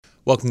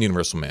Welcome to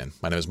Universal Man.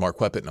 My name is Mark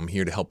Weppett, and I'm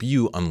here to help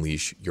you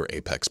unleash your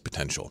apex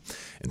potential.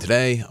 And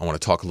today, I want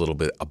to talk a little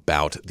bit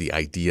about the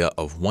idea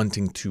of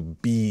wanting to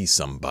be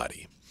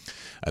somebody.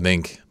 I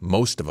think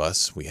most of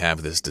us, we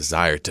have this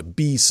desire to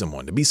be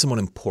someone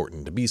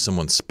important, to be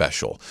someone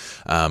special.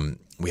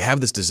 We have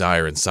this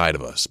desire inside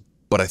of us,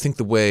 but I think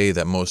the way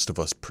that most of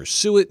us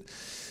pursue it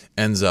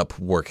ends up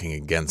working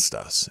against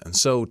us. And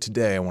so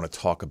today, I want to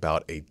talk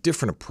about a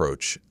different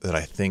approach that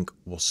I think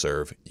will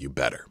serve you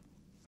better.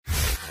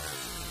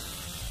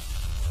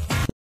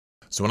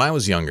 So when I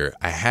was younger,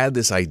 I had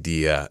this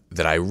idea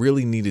that I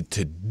really needed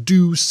to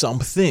do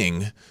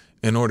something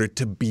in order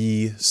to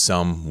be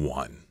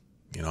someone.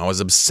 I was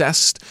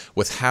obsessed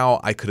with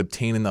how I could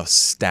obtain enough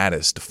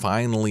status to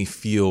finally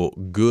feel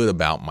good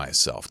about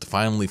myself, to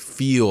finally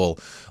feel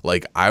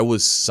like I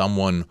was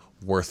someone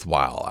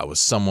worthwhile, I was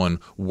someone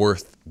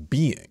worth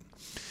being.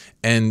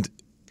 And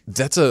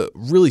that's a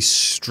really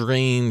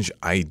strange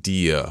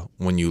idea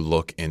when you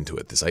look into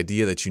it, this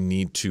idea that you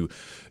need to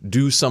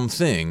do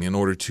something in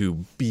order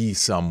to be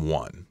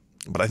someone.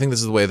 But I think this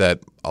is the way that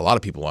a lot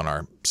of people in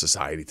our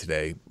society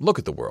today look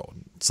at the world.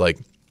 It's like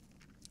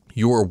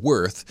your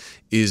worth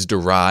is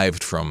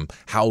derived from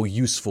how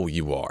useful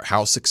you are,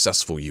 how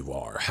successful you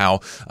are, how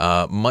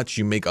much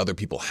you make other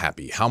people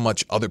happy, how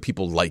much other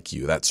people like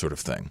you, that sort of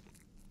thing.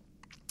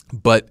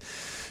 But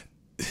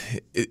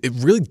it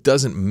really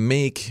doesn't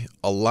make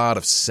a lot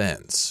of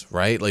sense,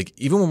 right? Like,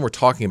 even when we're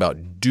talking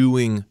about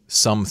doing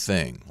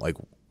something, like,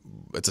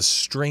 it's a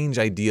strange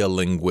idea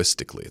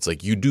linguistically. It's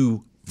like you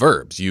do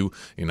verbs.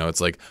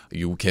 It's like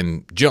you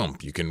can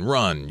jump, you can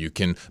run, you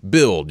can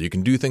build, you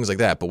can do things like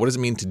that. But what does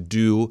it mean to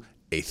do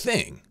a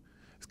thing?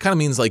 It kind of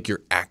means like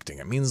you're acting.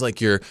 It means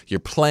like you're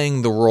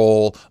playing the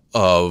role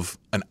of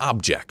an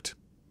object,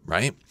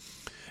 right?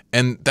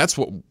 And that's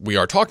what we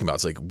are talking about.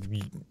 It's like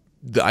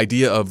the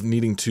idea of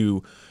needing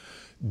to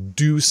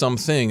do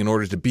something in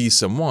order to be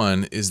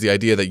someone is the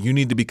idea that you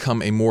need to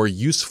become a more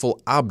useful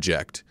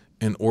object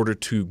in order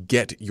to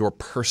get your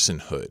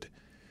personhood.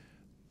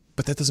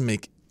 But that doesn't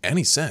make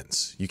any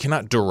sense. You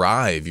cannot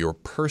derive your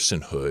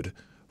personhood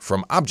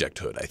from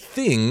objecthood. A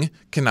thing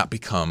cannot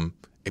become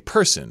a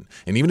person.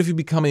 And even if you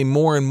become a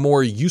more and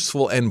more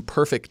useful and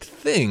perfect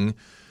thing,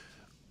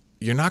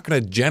 you're not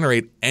going to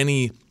generate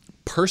any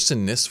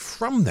personness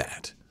from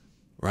that.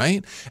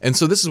 Right? And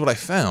so this is what I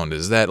found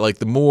is that, like,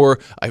 the more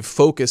I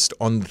focused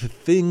on the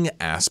thing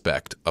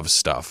aspect of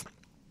stuff,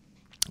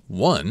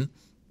 one,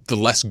 the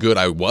less good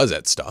I was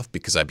at stuff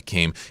because I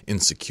became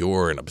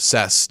insecure and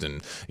obsessed,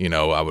 and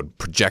I would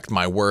project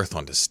my worth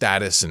onto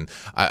status, and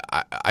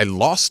I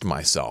lost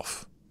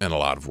myself in a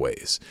lot of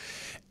ways.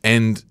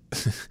 And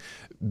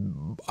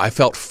I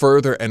felt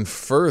further and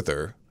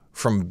further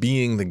from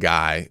being the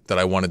guy that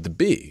I wanted to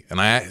be. And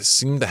I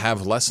seemed to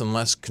have less and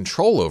less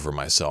control over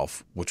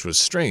myself, which was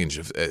strange.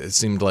 It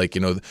seemed like,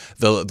 the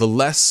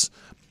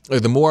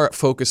more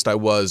focused I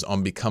was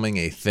on becoming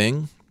a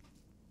thing,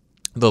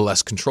 the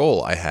less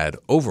control I had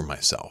over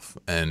myself.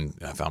 And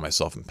I found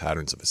myself in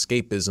patterns of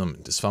escapism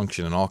and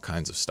dysfunction and all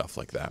kinds of stuff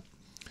like that.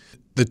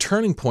 The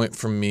turning point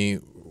for me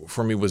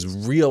was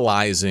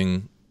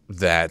realizing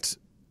that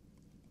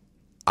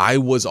I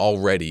was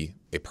already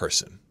a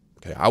person.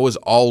 Okay, I was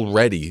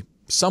already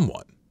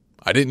someone.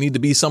 I didn't need to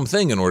be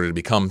something in order to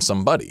become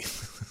somebody.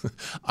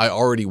 I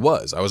already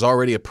was. I was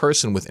already a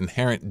person with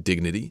inherent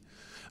dignity.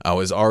 I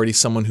was already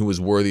someone who was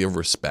worthy of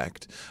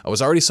respect. I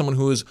was already someone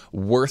who was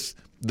worth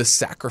the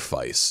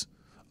sacrifice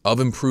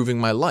of improving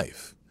my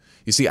life.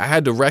 You see, I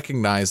had to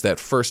recognize that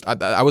first.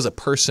 I was a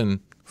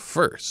person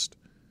first.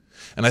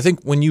 And I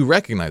think when you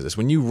recognize this,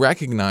 when you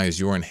recognize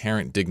your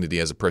inherent dignity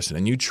as a person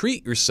and you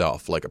treat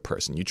yourself like a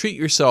person, you treat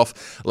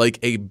yourself like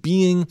a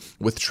being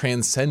with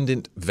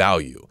transcendent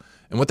value.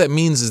 And what that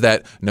means is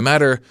that no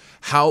matter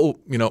how,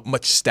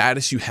 much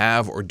status you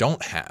have or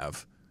don't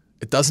have,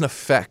 it doesn't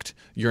affect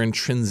your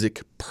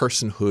intrinsic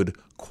personhood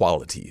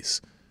qualities.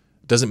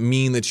 It doesn't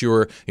mean that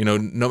you're,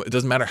 it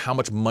doesn't matter how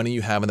much money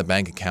you have in the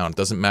bank account. It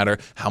doesn't matter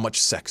how much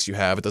sex you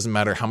have. It doesn't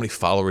matter how many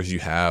followers you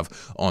have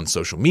on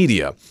social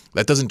media.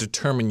 That doesn't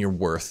determine your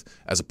worth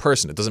as a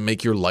person. It doesn't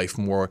make your life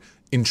more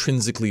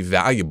intrinsically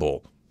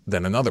valuable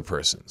than another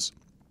person's.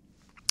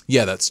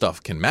 Yeah, that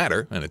stuff can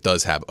matter, and it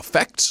does have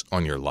effects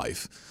on your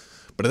life,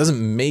 but it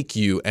doesn't make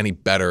you any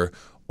better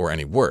or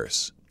any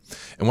worse.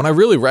 And when I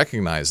really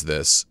recognized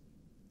this,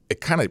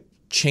 it kind of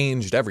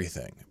changed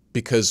everything.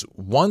 Because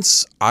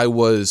once I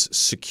was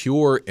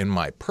secure in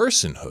my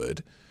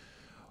personhood,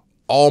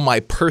 all my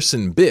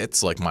person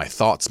bits, like my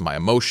thoughts, my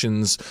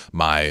emotions,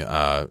 my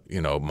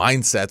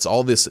mindsets,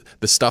 all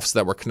the stuffs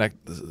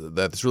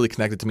that's really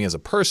connected to me as a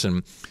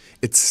person,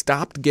 it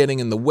stopped getting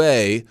in the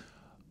way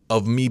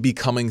of me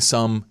becoming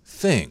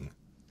something,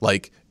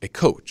 like a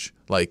coach,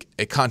 like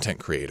a content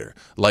creator,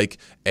 like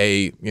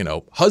a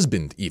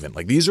husband even.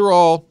 Like, these are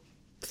all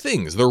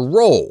things, they're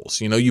roles.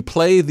 You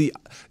play the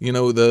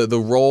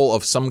role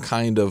of some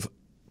kind of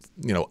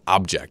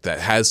object that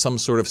has some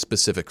sort of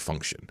specific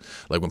function.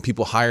 Like, when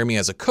people hire me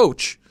as a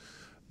coach,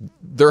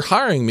 they're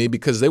hiring me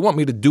because they want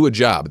me to do a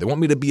job. They want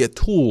me to be a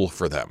tool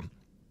for them,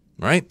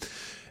 right?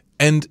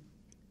 And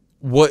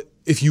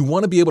if you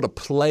want to be able to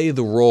play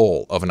the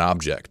role of an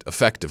object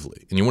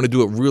effectively, and you want to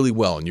do it really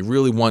well, and you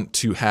really want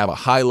to have a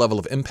high level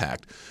of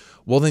impact,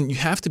 well, then you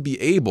have to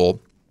be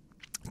able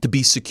to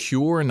be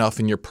secure enough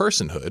in your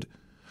personhood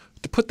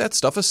to put that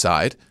stuff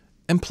aside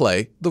and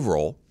play the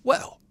role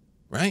well,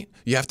 right?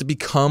 You have to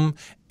become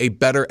a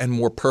better and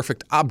more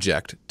perfect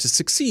object to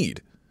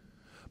succeed.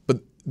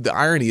 But the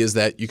irony is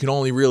that you can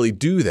only really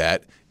do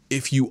that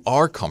if you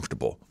are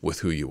comfortable with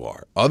who you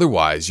are.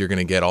 Otherwise, you're going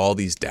to get all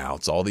these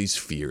doubts, all these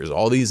fears,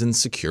 all these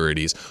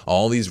insecurities,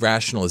 all these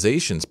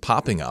rationalizations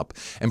popping up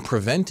and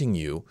preventing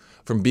you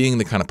from being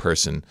the kind of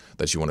person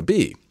that you want to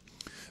be.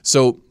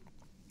 So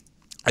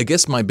I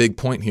guess my big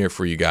point here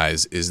for you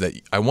guys is that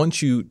I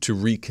want you to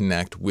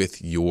reconnect with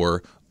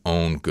your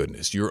own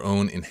goodness, your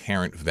own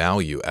inherent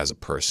value as a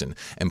person,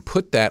 and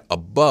put that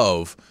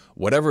above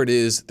whatever it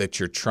is that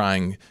you're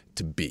trying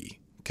to be,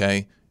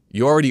 okay?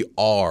 You already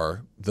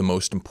are the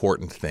most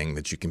important thing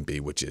that you can be,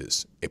 which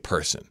is a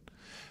person.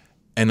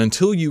 And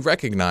until you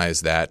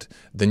recognize that,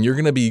 then you're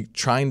going to be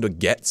trying to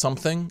get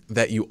something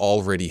that you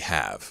already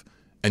have,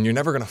 and you're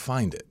never going to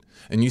find it.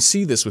 And you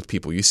see this with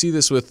people. You see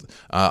this with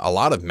a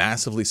lot of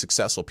massively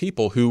successful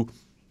people who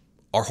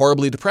are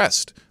horribly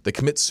depressed. They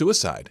commit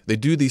suicide. They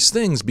do these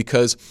things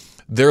because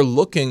they're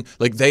looking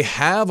like they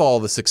have all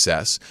the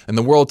success, and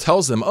the world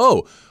tells them,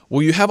 oh,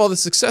 well, you have all the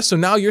success, so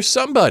now you're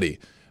somebody.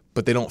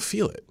 But they don't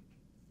feel it.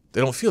 They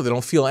don't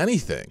feel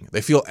anything.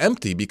 They feel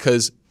empty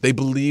because they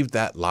believed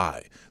that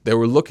lie. They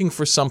were looking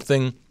for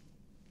something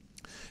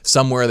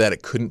somewhere that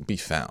it couldn't be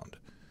found.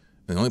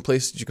 And the only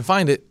place that you can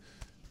find it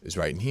is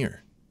right in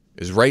here,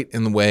 is right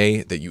in the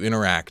way that you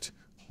interact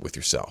with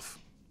yourself.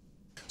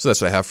 So that's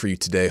what I have for you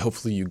today.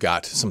 Hopefully you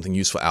got something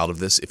useful out of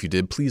this. If you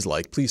did, please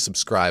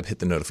subscribe, hit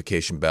the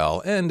notification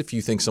bell. And if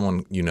you think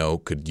someone you know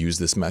could use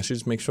this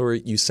message, make sure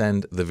you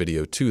send the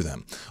video to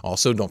them.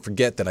 Also, don't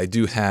forget that I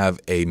do have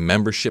a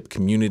membership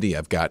community.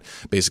 I've got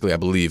basically, I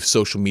believe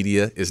social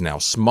media is now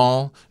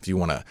small. If you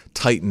want a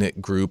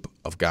tight-knit group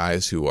of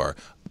guys who are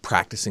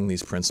practicing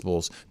these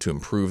principles to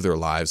improve their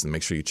lives, then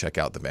make sure you check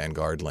out the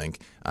Vanguard link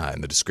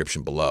in the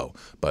description below.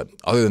 But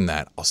other than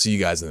that, I'll see you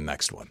guys in the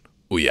next one.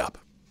 Ooh, yup.